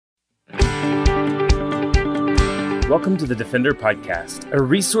Welcome to the Defender Podcast, a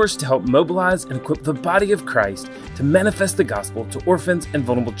resource to help mobilize and equip the body of Christ to manifest the gospel to orphans and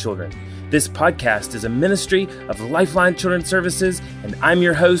vulnerable children. This podcast is a ministry of Lifeline Children's Services, and I'm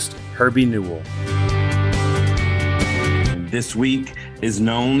your host, Herbie Newell. This week is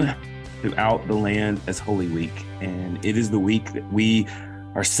known throughout the land as Holy Week, and it is the week that we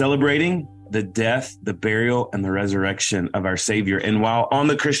are celebrating the death, the burial, and the resurrection of our Savior. And while on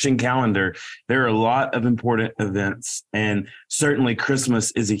the Christian calendar, there are a lot of important events, and certainly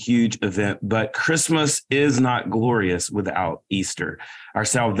Christmas is a huge event, but Christmas is not glorious without Easter. Our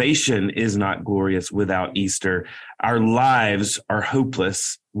salvation is not glorious without Easter. Our lives are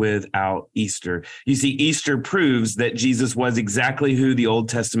hopeless without Easter. You see, Easter proves that Jesus was exactly who the Old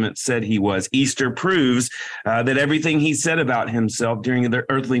Testament said he was. Easter proves that everything he said about himself during the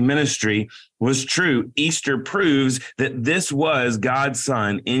earthly ministry was true. Easter proves that this was God's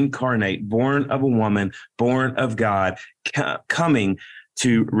Son incarnate, born of a woman, born of God, coming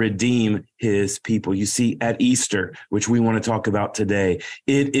to redeem his people. You see, at Easter, which we want to talk about today,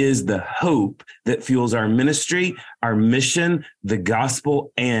 it is the hope that fuels our ministry, our mission, the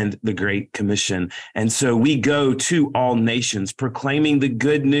gospel, and the Great Commission. And so we go to all nations proclaiming the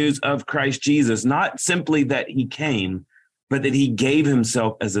good news of Christ Jesus, not simply that he came, but that he gave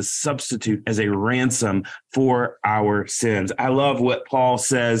himself as a substitute, as a ransom for our sins. I love what Paul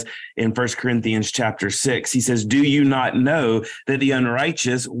says in 1 Corinthians chapter 6. He says, "Do you not know that the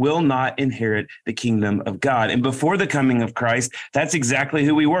unrighteous will not inherit the kingdom of God?" And before the coming of Christ, that's exactly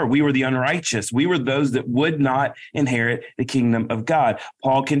who we were. We were the unrighteous. We were those that would not inherit the kingdom of God.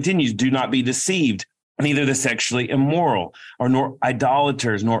 Paul continues, "Do not be deceived. Neither the sexually immoral, or nor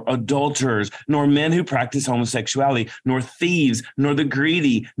idolaters, nor adulterers, nor men who practice homosexuality, nor thieves, nor the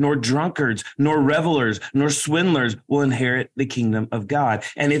greedy, nor drunkards, nor revelers, nor swindlers will inherit the kingdom of God."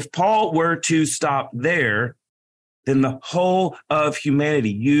 And if Paul were to stop there, then the whole of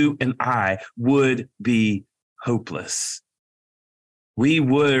humanity, you and I, would be hopeless. We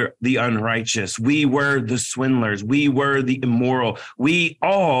were the unrighteous. We were the swindlers. We were the immoral. We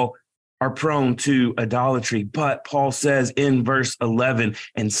all are prone to idolatry. But Paul says in verse 11,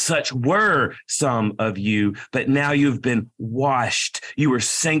 "And such were some of you, but now you've been washed, you were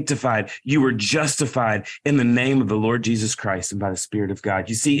sanctified, you were justified in the name of the Lord Jesus Christ and by the Spirit of God."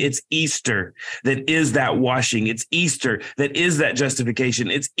 You see, it's Easter that is that washing. It's Easter that is that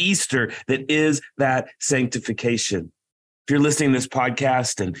justification. It's Easter that is that sanctification. If you're listening to this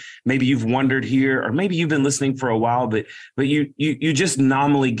podcast and maybe you've wondered here, or maybe you've been listening for a while, but you just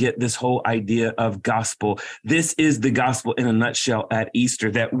nominally get this whole idea of gospel. This is the gospel in a nutshell at Easter,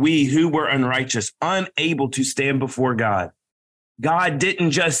 that we who were unrighteous, unable to stand before God, God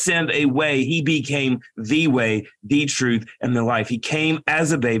didn't just send a way. He became the way, the truth, and the life. He came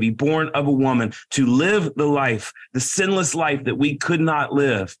as a baby, born of a woman, to live the life, the sinless life that we could not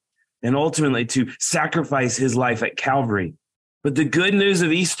live, and ultimately to sacrifice his life at Calvary. But the good news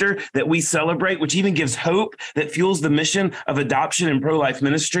of Easter that we celebrate, which even gives hope, that fuels the mission of adoption and pro-life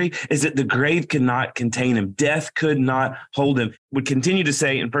ministry, is that the grave could not contain him. Death could not hold him. We continue to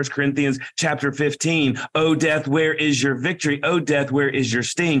say in 1 Corinthians chapter 15, "O death, where is your victory? O death, where is your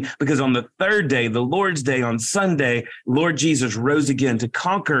sting?" Because on the third day, the Lord's day, on Sunday, Lord Jesus rose again to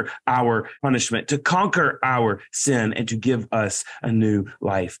conquer our punishment, to conquer our sin, and to give us a new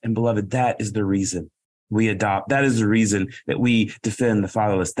life. And beloved, that is the reason we adopt. That is the reason that we defend the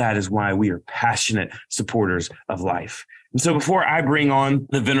fatherless. That is why we are passionate supporters of life. And so before I bring on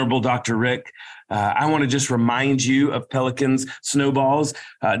the venerable Dr. Rick, I want to just remind you of Pelican Snowballs.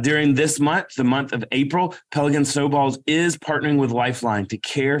 During this month, the month of April, Pelican Snowballs is partnering with Lifeline to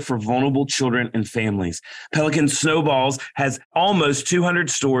care for vulnerable children and families. Pelican Snowballs has almost 200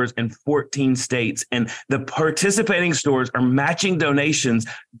 stores in 14 states, and the participating stores are matching donations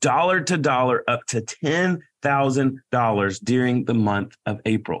dollar to dollar up to $10,000 during the month of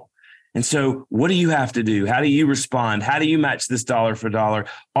April. And so what do you have to do? How do you respond? How do you match this dollar for dollar?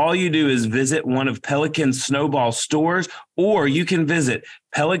 All you do is visit one of Pelican Snowball stores, or you can visit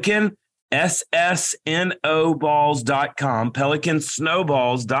Pelican, SSNOballs.com,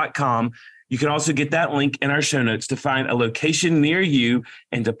 PelicanSnowballs.com. You can also get that link in our show notes to find a location near you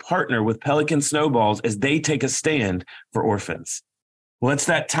and to partner with Pelican Snowballs as they take a stand for orphans. Well, it's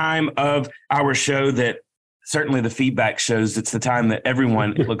that time of our show that certainly the feedback shows it's the time that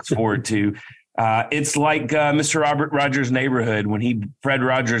everyone looks forward to. It's like Mr. Robert Rogers' Neighborhood when Fred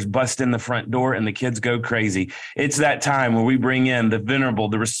Rogers busts in the front door and the kids go crazy. It's that time where we bring in the venerable,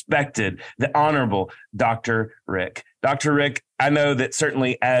 the respected, the honorable Dr. Rick. Dr. Rick, I know that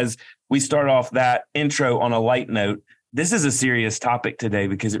certainly as we start off that intro on a light note, This is a serious topic today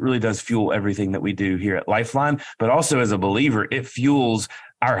because it really does fuel everything that we do here at Lifeline, but also as a believer, it fuels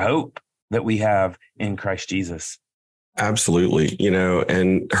our hope that we have in Christ Jesus. Absolutely.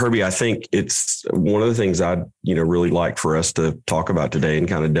 And Herbie, I think it's one of the things I'd, really like for us to talk about today and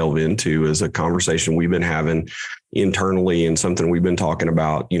kind of delve into is a conversation we've been having internally and something we've been talking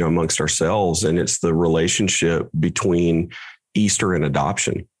about, amongst ourselves. And it's the relationship between Easter and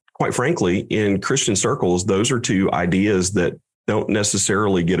adoption. Quite frankly, in Christian circles, those are two ideas that don't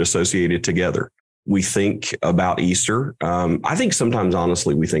necessarily get associated together. We think about Easter. I think sometimes,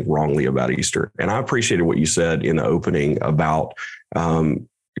 honestly, we think wrongly about Easter. And I appreciated what you said in the opening about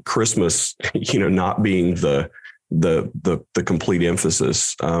Christmas, not being the complete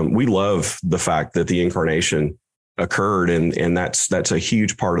emphasis. We love the fact that the incarnation occurred, and that's a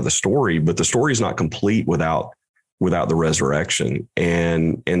huge part of the story. But the story is not complete without the resurrection.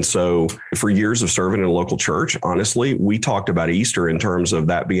 And so for years of serving in a local church, honestly, we talked about Easter in terms of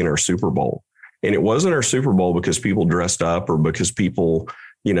that being our Super Bowl. And it wasn't our Super Bowl because people dressed up or because people,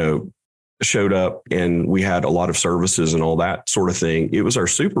 showed up and we had a lot of services and all that sort of thing. It was our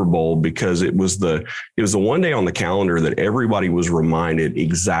Super Bowl because it was the one day on the calendar that everybody was reminded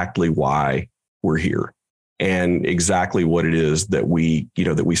exactly why we're here and exactly what it is that we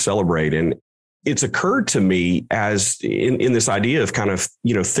celebrate. And it's occurred to me as in this idea of kind of,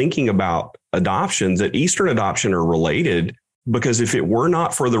 thinking about adoption, that Easter and adoption are related, because if it were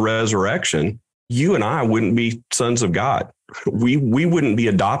not for the resurrection, you and I wouldn't be sons of God. We wouldn't be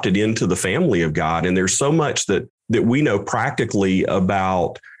adopted into the family of God. And there's so much that we know practically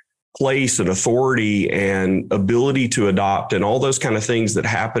about place and authority and ability to adopt and all those kind of things that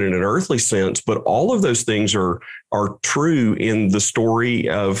happen in an earthly sense. But all of those things are true in the story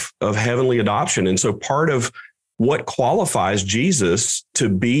of heavenly adoption. And so part of what qualifies Jesus to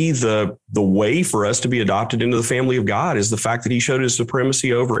be the way for us to be adopted into the family of God is the fact that he showed his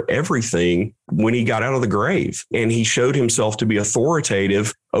supremacy over everything when he got out of the grave. And he showed himself to be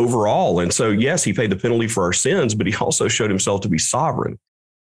authoritative over all. And so, yes, he paid the penalty for our sins, but he also showed himself to be sovereign.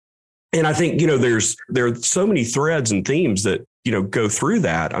 And I think, there are so many threads and themes that, go through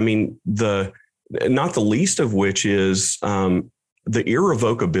that. I mean, not the least of which is the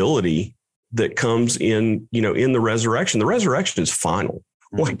irrevocability that comes in the resurrection. The resurrection is final.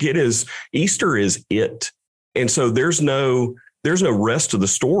 Like it is, Easter is it. And so there's no rest of the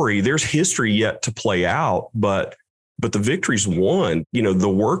story. There's history yet to play out, but the victory's won. The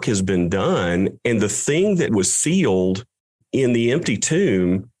work has been done. And the thing that was sealed in the empty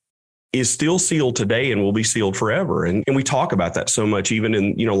tomb is still sealed today and will be sealed forever. And we talk about that so much, even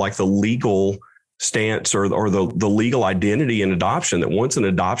in, like the legal stance or the legal identity in adoption, that once an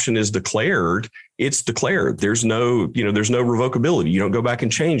adoption is declared, it's declared. There's no revocability. You don't go back and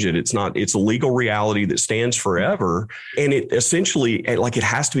change it. It's a legal reality that stands forever. And it essentially, like, it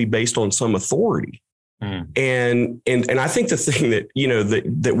has to be based on some authority. And I think the thing that,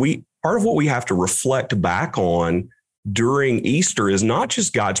 that we, part of what we have to reflect back on during Easter is not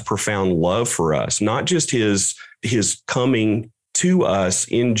just God's profound love for us, not just his coming to us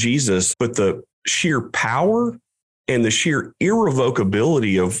in Jesus, but the sheer power and the sheer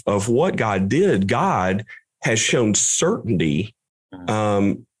irrevocability of what God did. God has shown certainty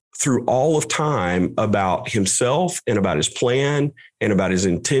through all of time about himself and about his plan and about his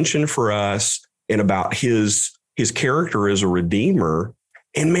intention for us and about his character as a redeemer.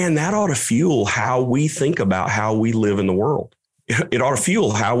 And man, that ought to fuel how we think about how we live in the world. It ought to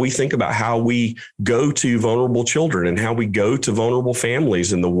fuel how we think about how we go to vulnerable children and how we go to vulnerable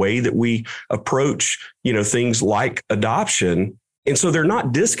families and the way that we approach, things like adoption. And so they're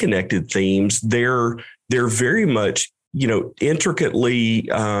not disconnected themes. They're very much, intricately,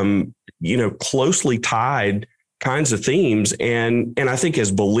 closely tied kinds of themes. And I think as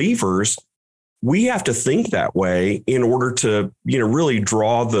believers, we have to think that way in order to, really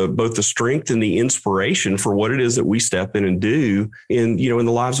draw both the strength and the inspiration for what it is that we step in and do in the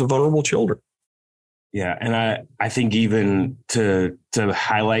lives of vulnerable children. Yeah. And I think even to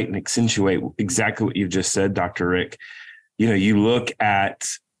highlight and accentuate exactly what you've just said, Dr. Rick, you look at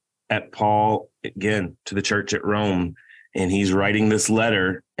Paul again to the church at Rome, and he's writing this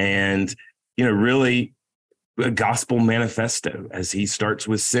letter and, really a gospel manifesto as he starts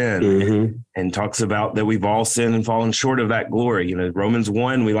with sin and talks about that we've all sinned and fallen short of that glory. Romans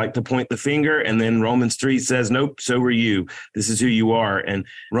 1, we like to point the finger, and then Romans 3 says, nope, so are you. This is who you are. And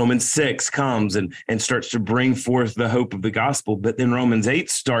Romans 6 comes and starts to bring forth the hope of the gospel. But then Romans 8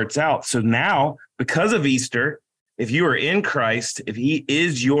 starts out. So now, because of Easter, if you are in Christ, if he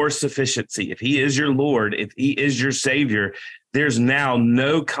is your sufficiency, if he is your Lord, if he is your Savior, there's now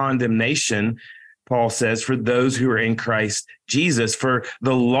no condemnation. Paul says, for those who are in Christ Jesus. For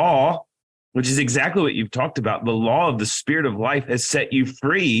the law, which is exactly what you've talked about, the law of the Spirit of life has set you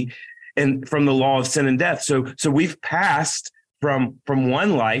free and from the law of sin and death. So we've passed from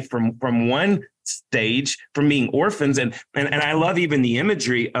one life, from one stage, from being orphans. And I love even the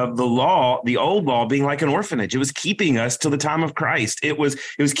imagery of the law, the old law being like an orphanage. It was keeping us till the time of Christ. It was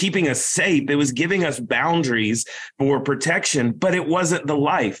keeping us safe. It was giving us boundaries for protection, but it wasn't the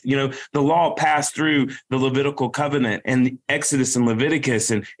life. The law passed through the Levitical covenant and the Exodus and Leviticus,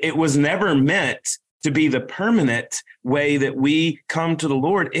 and it was never meant to be the permanent way that we come to the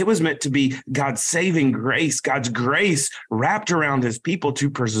Lord. It was meant to be God's saving grace, God's grace wrapped around his people to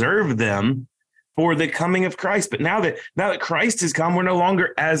preserve them for the coming of Christ. But now that Christ has come, we're no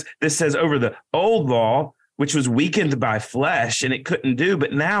longer, as this says, over the old law, which was weakened by flesh and it couldn't do.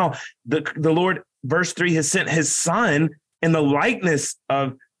 But now the Lord, verse 3, has sent his son in the likeness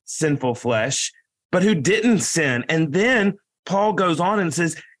of sinful flesh, but who didn't sin. And then Paul goes on and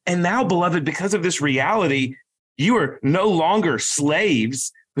says, and now, beloved, because of this reality, you are no longer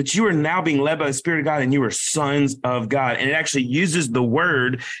slaves, but you are now being led by the Spirit of God, and you are sons of God. And it actually uses the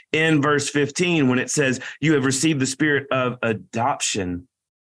word in verse 15 when it says, you have received the spirit of adoption.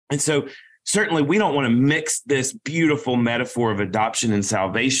 And so certainly we don't want to mix this beautiful metaphor of adoption and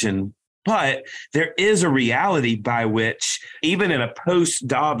salvation, but there is a reality by which, even in a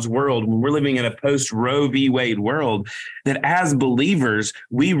post-Dobbs world, when we're living in a post-Roe v. Wade world, that as believers,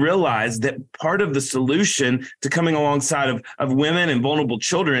 we realize that part of the solution to coming alongside of women and vulnerable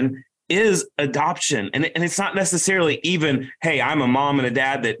children is adoption. And it's not necessarily even, hey, I'm a mom and a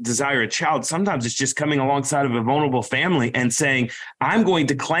dad that desire a child. Sometimes it's just coming alongside of a vulnerable family and saying, I'm going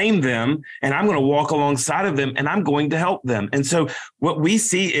to claim them and I'm going to walk alongside of them and I'm going to help them. And so what we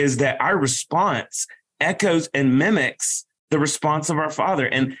see is that our response echoes and mimics the response of our Father.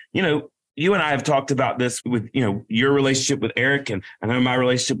 And, you and I have talked about this with, your relationship with Eric, and I know my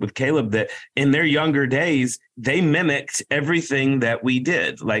relationship with Caleb, that in their younger days, they mimicked everything that we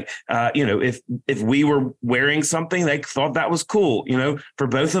did. Like, if we were wearing something, they thought that was cool. For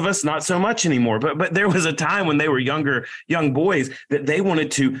both of us, not so much anymore. But there was a time when they were young boys that they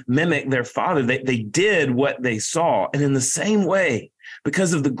wanted to mimic their father. They did what they saw. And in the same way,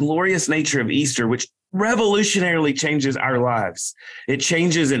 because of the glorious nature of Easter, which revolutionarily changes our lives. It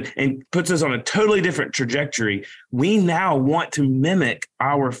changes and puts us on a totally different trajectory. We now want to mimic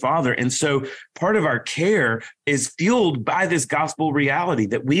our Father. And so part of our care is fueled by this gospel reality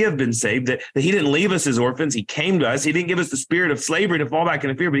that we have been saved, that he didn't leave us as orphans. He came to us. He didn't give us the spirit of slavery to fall back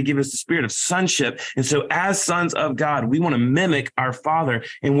into fear, but he gave us the spirit of sonship. And so as sons of God, we want to mimic our Father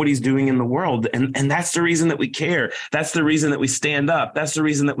and what he's doing in the world. And that's the reason that we care. That's the reason that we stand up. That's the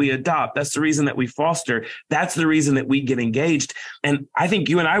reason that we adopt. That's the reason that we foster. That's the reason that we get engaged. And I think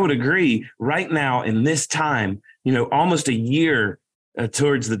you and I would agree right now in this time, almost a year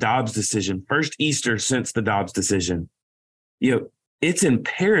towards the Dobbs decision, first Easter since the Dobbs decision, it's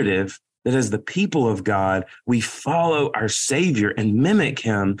imperative that as the people of God, we follow our Savior and mimic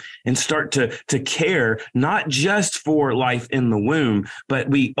him and start to care, not just for life in the womb, but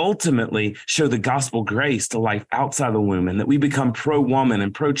we ultimately show the gospel grace to life outside the womb, and that we become pro-woman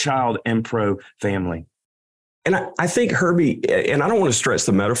and pro-child and pro-family. And I think, Herbie, and I don't want to stretch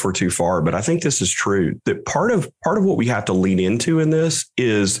the metaphor too far, but I think this is true, that part of what we have to lean into in this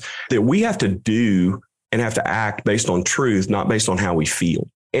is that we have to do and have to act based on truth, not based on how we feel.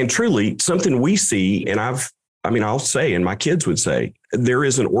 And truly, something we see, and I'll say, and my kids would say, there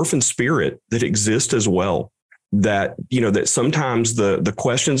is an orphan spirit that exists as well. That, that sometimes the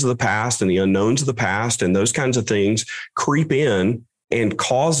questions of the past and the unknowns of the past and those kinds of things creep in and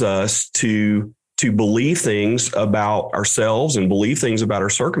cause us to believe things about ourselves and believe things about our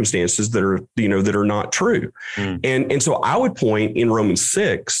circumstances that are not true. And so I would point in Romans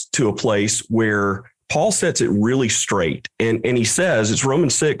 6 to a place where Paul sets it really straight. And he says, it's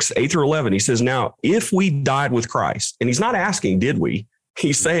Romans 6, 8 through 11. He says, now, if we died with Christ, and he's not asking, did we?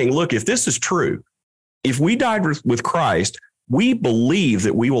 He's saying, look, if this is true, if we died with Christ, we believe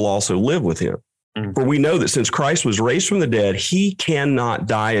that we will also live with him. For we know that since Christ was raised from the dead, he cannot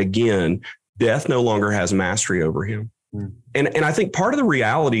die again. Death no longer has mastery over him. And I think part of the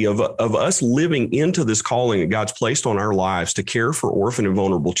reality of us living into this calling that God's placed on our lives to care for orphan and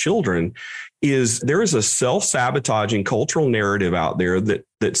vulnerable children is there is a self-sabotaging cultural narrative out there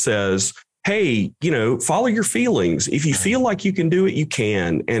that says, hey, follow your feelings. If you feel like you can do it, you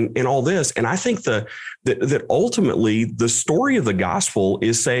can, and all this. And I think that ultimately the story of the gospel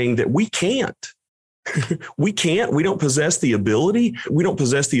is saying that we can't. We can't. We don't possess the ability. We don't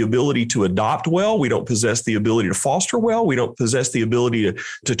possess the ability to adopt well. We don't possess the ability to foster well. We don't possess the ability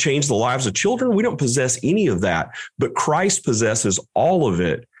to change the lives of children. We don't possess any of that. But Christ possesses all of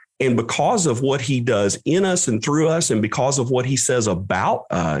it. And because of what he does in us and through us, and because of what he says about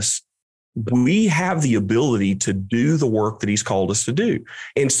us, we have the ability to do the work that he's called us to do.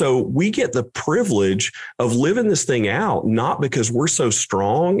 And so we get the privilege of living this thing out, not because we're so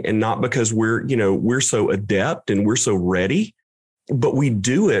strong and not because we're so adept and we're so ready, but we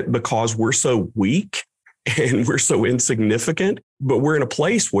do it because we're so weak and we're so insignificant. But we're in a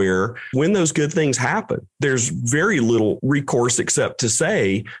place where when those good things happen, there's very little recourse except to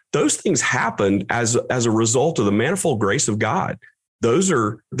say those things happened as a result of the manifold grace of God. Those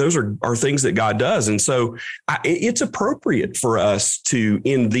are things that God does. And so it's appropriate for us to,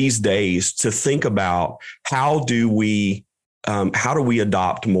 in these days, to think about how do we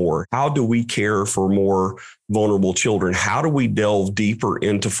adopt more? How do we care for more vulnerable children? How do we delve deeper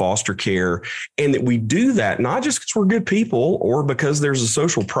into foster care? And that we do that not just because we're good people or because there's a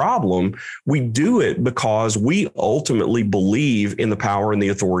social problem. We do it because we ultimately believe in the power and the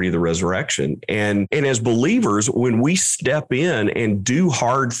authority of the resurrection. And as believers, when we step in and do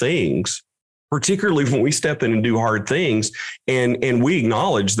hard things, particularly when we step in and do hard things, and we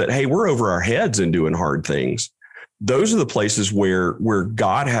acknowledge that, hey, we're over our heads in doing hard things, those are the places where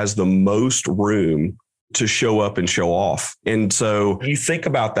God has the most room to show up and show off. And so you think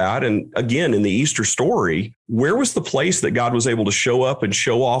about that. And again, in the Easter story, where was the place that God was able to show up and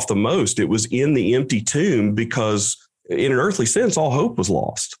show off the most? It was in the empty tomb, because in an earthly sense, all hope was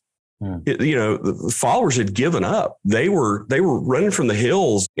lost. The followers had given up. They were running from the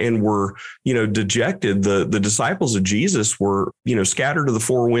hills and were, dejected. The disciples of Jesus were, scattered to the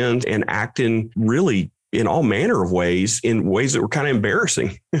four winds and acting really in all manner of ways, in ways that were kind of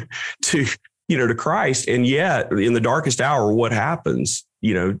embarrassing to Christ. And yet in the darkest hour, what happens?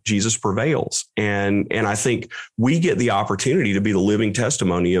 Jesus prevails. And I think we get the opportunity to be the living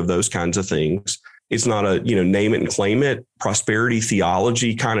testimony of those kinds of things. It's not a, name it and claim it, prosperity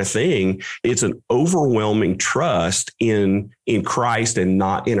theology kind of thing. It's an overwhelming trust in Christ and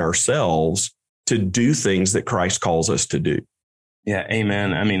not in ourselves to do things that Christ calls us to do. Yeah,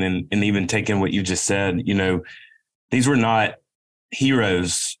 amen. I mean, and even taking what you just said, these were not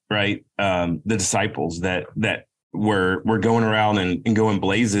heroes, right? The disciples that were going around and going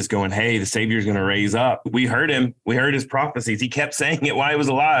blazes, going, hey, the Savior's going to raise up. We heard him. We heard his prophecies. He kept saying it while he was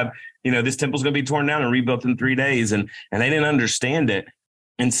alive. This temple's going to be torn down and rebuilt in 3 days. And they didn't understand it.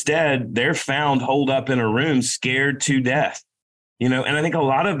 Instead, they're found holed up in a room, scared to death. And I think a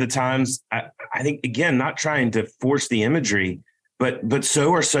lot of the times, I think, again, not trying to force the imagery, but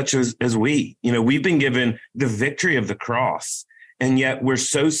so are such as we. We've been given the victory of the cross, and yet we're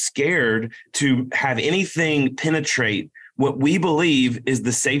so scared to have anything penetrate what we believe is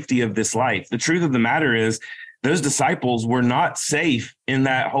the safety of this life. The truth of the matter is, those disciples were not safe in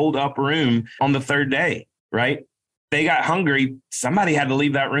that holed up room on the third day, right? They got hungry. Somebody had to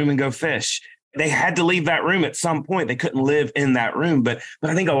leave that room and go fish. They had to leave that room at some point. They couldn't live in that room. But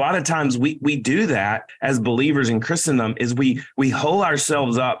I think a lot of times we do that as believers in Christendom, is we hole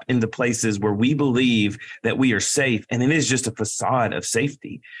ourselves up into places where we believe that we are safe. And it is just a facade of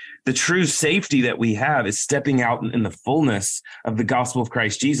safety. The true safety that we have is stepping out in the fullness of the gospel of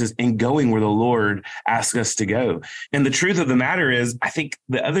Christ Jesus and going where the Lord asks us to go. And the truth of the matter is, I think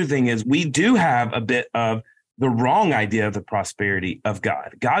the other thing is, we do have a bit of the wrong idea of the prosperity of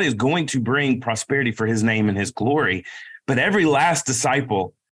God. God is going to bring prosperity for his name and his glory. But every last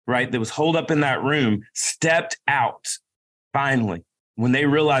disciple, right, that was holed up in that room stepped out finally when they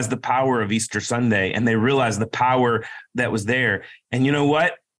realized the power of Easter Sunday, and they realized the power that was there. And you know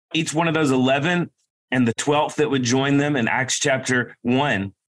what? Each one of those 11 and the 12th that would join them in Acts chapter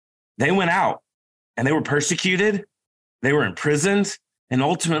 1, they went out and they were persecuted. They were imprisoned. And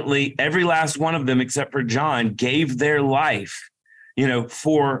ultimately, every last one of them, except for John, gave their life,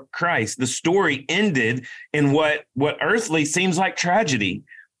 for Christ. The story ended in what earthly seems like tragedy.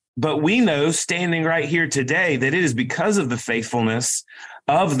 But we know, standing right here today, that it is because of the faithfulness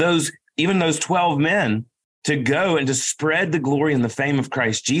of those 12 men to go and to spread the glory and the fame of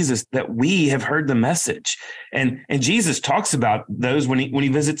Christ Jesus that we have heard the message. And Jesus talks about those when he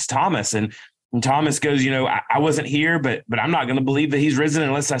visits Thomas, and Thomas goes, I wasn't here, but I'm not going to believe that he's risen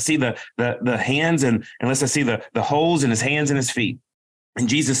unless I see the hands and unless I see the holes in his hands and his feet. And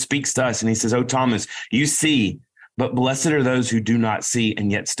Jesus speaks to us and he says, oh, Thomas, you see but blessed are those who do not see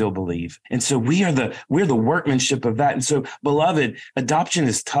and yet still believe. And so we're the workmanship of that. And so, beloved, adoption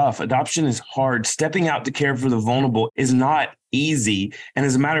is tough. Adoption is hard. Stepping out to care for the vulnerable is not easy. And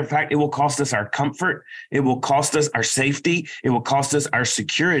as a matter of fact, it will cost us our comfort. It will cost us our safety. It will cost us our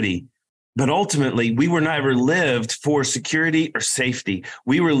security. But ultimately, we were never lived for security or safety.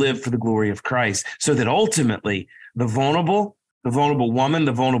 We were lived for the glory of Christ, so that ultimately the vulnerable woman,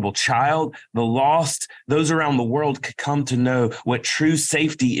 the vulnerable child, the lost, those around the world could come to know what true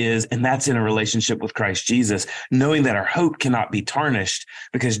safety is. And that's in a relationship with Christ Jesus, knowing that our hope cannot be tarnished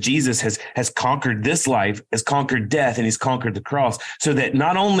because Jesus has conquered this life, has conquered death, and he's conquered the cross, so that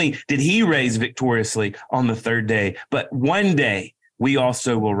not only did he rise victoriously on the third day, but one day we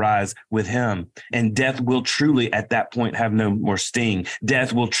also will rise with him. And death will truly, at that point, have no more sting.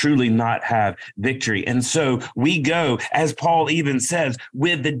 Death will truly not have victory. And so we go, as Paul even says,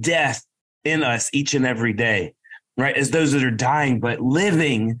 with the death in us each and every day, right? As those that are dying, but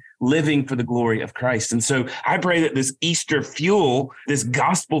living for the glory of Christ. And so I pray that this Easter fuel, this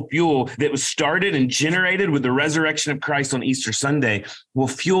gospel fuel that was started and generated with the resurrection of Christ on Easter Sunday, will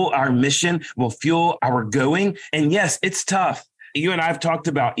fuel our mission, will fuel our going. And yes, it's tough. You and I have talked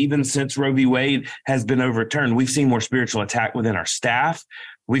about, even since Roe v. Wade has been overturned, we've seen more spiritual attack within our staff.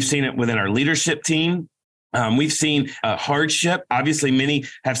 We've seen it within our leadership team. We've seen hardship. Obviously, many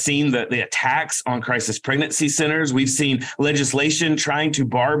have seen the attacks on crisis pregnancy centers. We've seen legislation trying to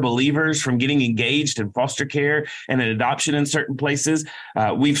bar believers from getting engaged in foster care and in adoption in certain places.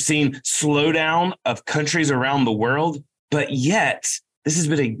 We've seen slowdown of countries around the world. But yet, this has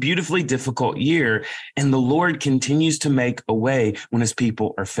been a beautifully difficult year, and the Lord continues to make a way when his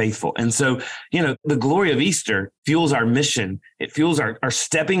people are faithful. And so, the glory of Easter fuels our mission. It fuels our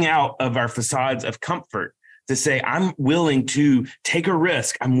stepping out of our facades of comfort to say, I'm willing to take a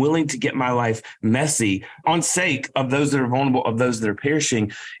risk. I'm willing to get my life messy on sake of those that are vulnerable, of those that are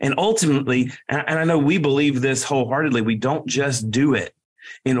perishing. And ultimately, and I know we believe this wholeheartedly, we don't just do it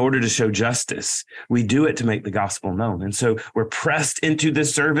in order to show justice. We do it to make the gospel known. And so we're pressed into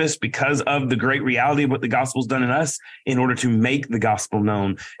this service because of the great reality of what the gospel's done in us, in order to make the gospel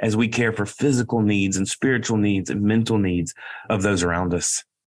known as we care for physical needs and spiritual needs and mental needs of those around us.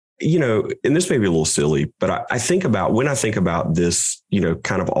 And this may be a little silly, but I think about, when I think about this,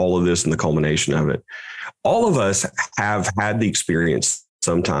 kind of all of this and the culmination of it, all of us have had the experience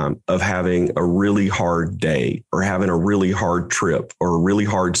sometime of having a really hard day or having a really hard trip or a really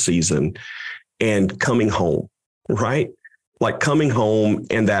hard season and coming home, right? Like coming home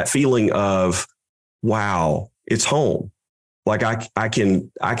and that feeling of, wow, it's home. Like I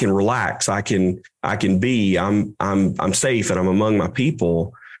can relax. I can be, I'm safe and I'm among my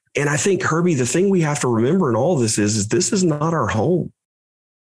people. And I think, Herbie, the thing we have to remember in all this is this is not our home.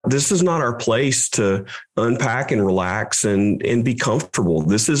 This is not our place to unpack and relax and be comfortable.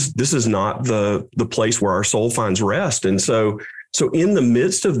 This is not the place where our soul finds rest. And so in the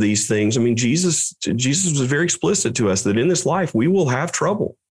midst of these things, I mean, Jesus was very explicit to us that in this life, we will have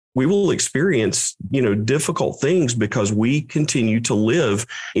trouble. We will experience, difficult things because we continue to live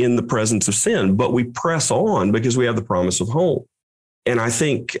in the presence of sin, but we press on because we have the promise of home. And I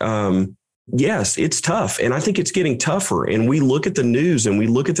think, yes, it's tough. And I think it's getting tougher. And we look at the news and we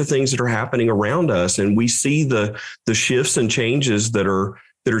look at the things that are happening around us and we see the shifts and changes that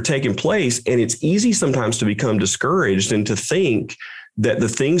are taking place. And it's easy sometimes to become discouraged and to think that the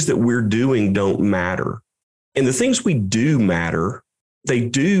things that we're doing don't matter. And the things we do matter. They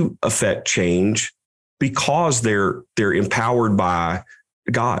do affect change because they're empowered by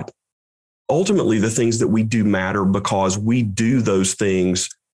God. Ultimately, the things that we do matter because we do those things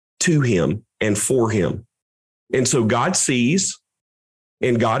to him and for him. And so God sees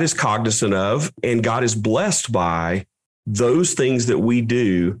and God is cognizant of and God is blessed by those things that we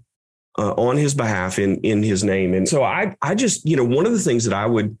do on his behalf in his name. And so I just, one of the things that I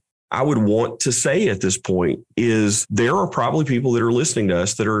would want to say at this point is there are probably people that are listening to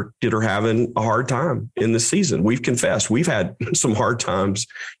us that are having a hard time in this season. We've confessed we've had some hard times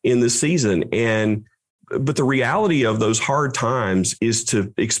in this season. But the reality of those hard times is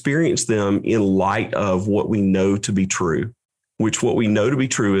to experience them in light of what we know to be true, which what we know to be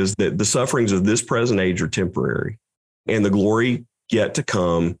true is that the sufferings of this present age are temporary and the glory yet to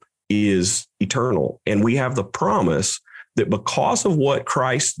come is eternal. And we have the promise that because of what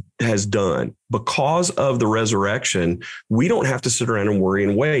Christ has done, because of the resurrection, we don't have to sit around and worry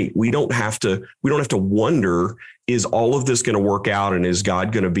and wait. We don't have to wonder, is all of this going to work out? And is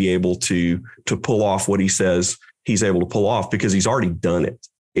God going to be able to pull off what he says he's able to pull off? Because he's already done it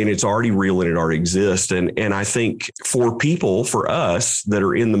and it's already real and it already exists. And I think for us that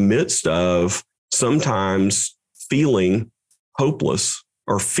are in the midst of sometimes feeling hopeless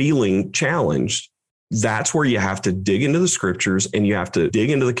or feeling challenged, that's where you have to dig into the scriptures and you have to dig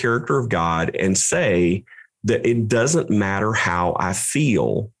into the character of God and say that it doesn't matter how I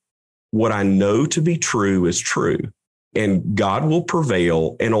feel. What I know to be true is true, and God will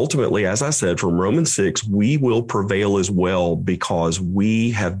prevail. And ultimately, as I said, from Romans 6, we will prevail as well because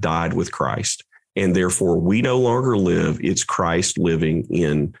we have died with Christ, and therefore we no longer live. It's Christ living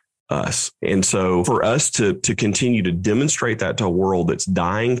in us. And so for us to continue to demonstrate that to a world that's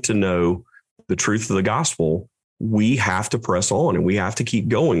dying to know the truth of the gospel, we have to press on and we have to keep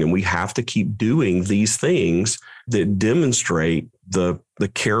going and we have to keep doing these things that demonstrate the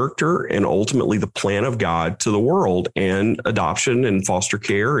character and ultimately the plan of God to the world, and adoption and foster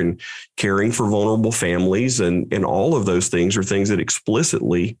care and caring for vulnerable families. And all of those things are things that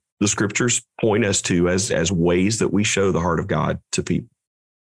explicitly the scriptures point us to as ways that we show the heart of God to people.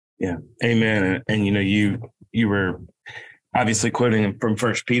 Yeah. Amen. And you were obviously quoting from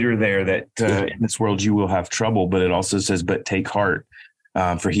First Peter there that in this world you will have trouble, but it also says, but take heart,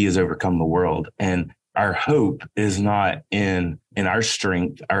 for he has overcome the world. And our hope is not in our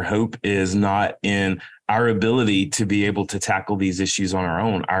strength. Our hope is not in our ability to be able to tackle these issues on our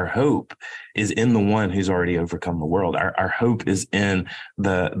own. Our hope is in the one who's already overcome the world. Our hope is in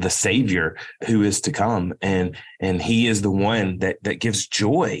the Savior who is to come. And he is the one that gives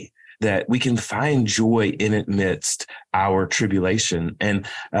joy, that we can find joy in amidst our tribulation. And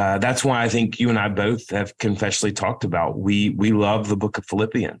that's why I think you and I both have confessionally talked about, we love the book of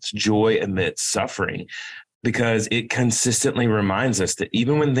Philippians, joy amidst suffering, because it consistently reminds us that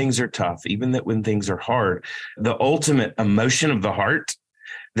even when things are tough, even that when things are hard, the ultimate emotion of the heart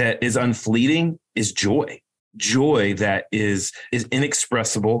that is unfleeting is joy. Joy that is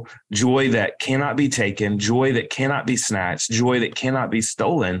inexpressible, joy that cannot be taken, joy that cannot be snatched, joy that cannot be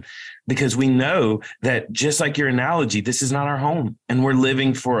stolen, because we know that, just like your analogy, this is not our home and we're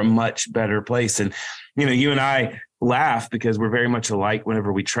living for a much better place. And, you and I laugh because we're very much alike.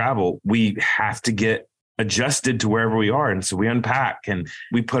 Whenever we travel, we have to get adjusted to wherever we are. And so we unpack and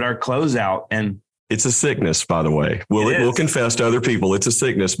we put our clothes out, and it's a sickness, by the way. We'll confess to other people it's a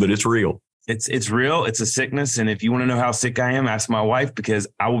sickness, but it's real. It's real. It's a sickness. And if you want to know how sick I am, ask my wife, because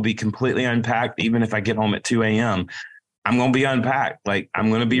I will be completely unpacked. Even if I get home at 2 a.m., I'm going to be unpacked. Like, I'm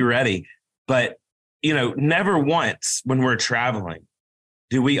going to be ready. But, never once when we're traveling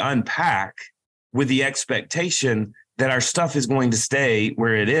do we unpack with the expectation that our stuff is going to stay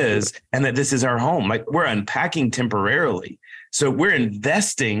where it is and that this is our home. Like, we're unpacking temporarily. So we're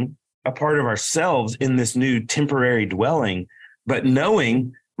investing a part of ourselves in this new temporary dwelling, but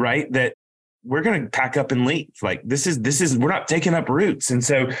knowing, right, that we're going to pack up and leave. Like, this is, we're not taking up roots. And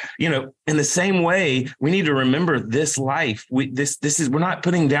so, in the same way, we need to remember this life. We're not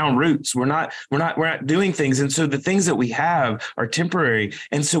putting down roots. We're not doing things. And so the things that we have are temporary.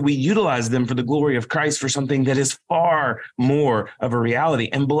 And so we utilize them for the glory of Christ, for something that is far more of a reality.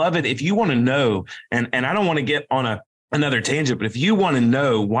 And beloved, if you want to know, and I don't want to get on another tangent, but if you want to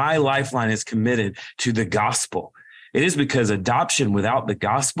know why Lifeline is committed to the gospel, it is because adoption without the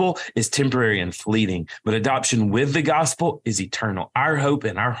gospel is temporary and fleeting, but adoption with the gospel is eternal. Our hope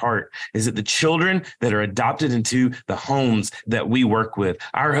in our heart is that the children that are adopted into the homes that we work with,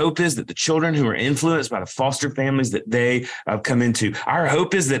 our hope is that the children who are influenced by the foster families that they come into, our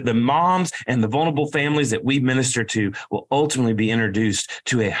hope is that the moms and the vulnerable families that we minister to will ultimately be introduced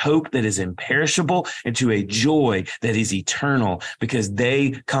to a hope that is imperishable and to a joy that is eternal, because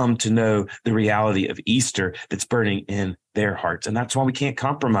they come to know the reality of Easter that's burning in their hearts. And that's why we can't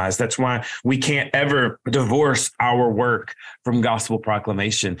compromise. That's why we can't ever divorce our work from gospel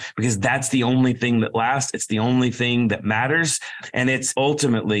proclamation, because that's the only thing that lasts. It's the only thing that matters. And it's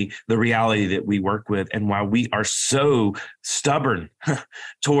ultimately the reality that we work with, and why we are so stubborn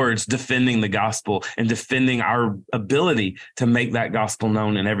towards defending the gospel and defending our ability to make that gospel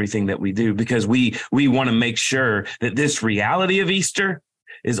known in everything that we do, because we want to make sure that this reality of Easter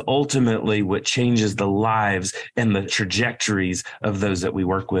is ultimately what changes the lives and the trajectories of those that we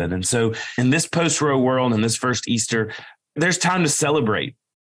work with. And so in this post-Roe world, in this first Easter, there's time to celebrate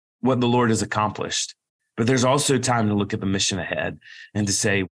what the Lord has accomplished, but there's also time to look at the mission ahead and to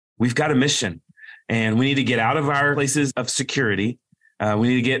say, we've got a mission, and we need to get out of our places of security. We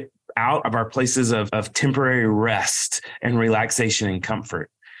need to get out of our places of temporary rest and relaxation and comfort.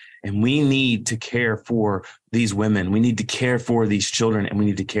 And we need to care for these women. We need to care for these children, and we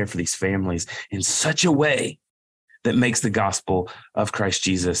need to care for these families in such a way that makes the gospel of Christ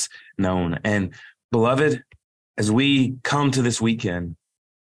Jesus known. And beloved, as we come to this weekend,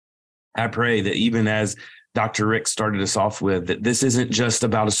 I pray that even as Dr. Rick started us off with, that this isn't just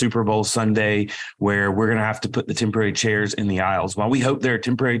about a Super Bowl Sunday where we're going to have to put the temporary chairs in the aisles. While we hope there are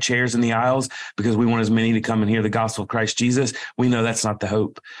temporary chairs in the aisles because we want as many to come and hear the gospel of Christ Jesus, we know that's not the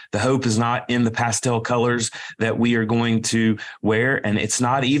hope. The hope is not in the pastel colors that we are going to wear. And it's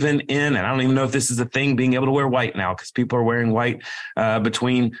not even in, and I don't even know if this is a thing, being able to wear white now, because people are wearing white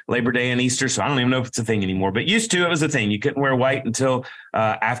between Labor Day and Easter. So I don't even know if it's a thing anymore, but used to, it was a thing. You couldn't wear white until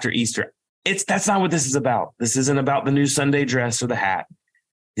after Easter. That's not what this is about. This isn't about the new Sunday dress or the hat.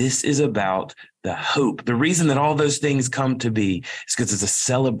 This is about the hope. The reason that all those things come to be is because it's a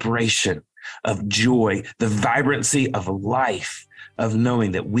celebration of joy, the vibrancy of life, of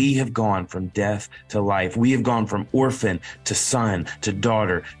knowing that we have gone from death to life. We have gone from orphan to son, to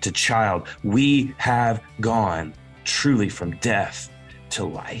daughter, to child. We have gone truly from death to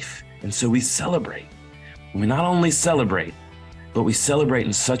life. And so we celebrate. We not only celebrate, but we celebrate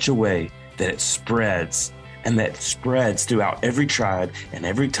in such a way that it spreads, and that spreads throughout every tribe and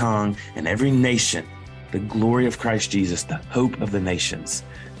every tongue and every nation, the glory of Christ Jesus, the hope of the nations,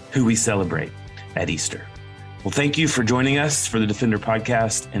 who we celebrate at Easter. Well, thank you for joining us for the Defender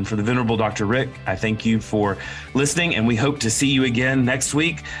Podcast, and for the Venerable Dr. Rick, I thank you for listening, and we hope to see you again next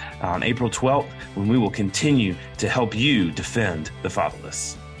week on April 12th, when we will continue to help you defend the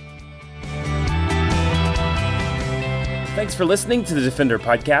fatherless. Thanks for listening to the Defender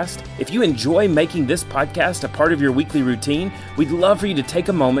Podcast. If you enjoy making this podcast a part of your weekly routine, we'd love for you to take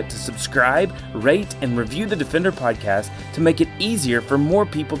a moment to subscribe, rate, and review the Defender Podcast to make it easier for more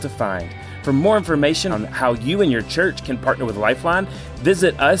people to find. For more information on how you and your church can partner with Lifeline,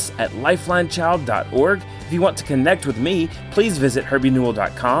 visit us at lifelinechild.org. If you want to connect with me, please visit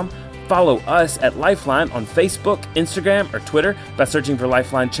herbienewell.com. Follow us at Lifeline on Facebook, Instagram, or Twitter by searching for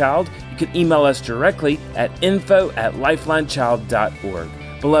Lifeline Child. You can email us directly at info@lifelinechild.org.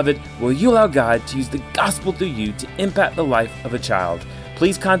 Beloved, will you allow God to use the gospel through you to impact the life of a child?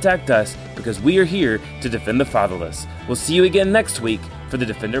 Please contact us, because we are here to defend the fatherless. We'll see you again next week for the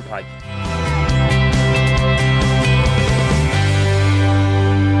Defender Podcast.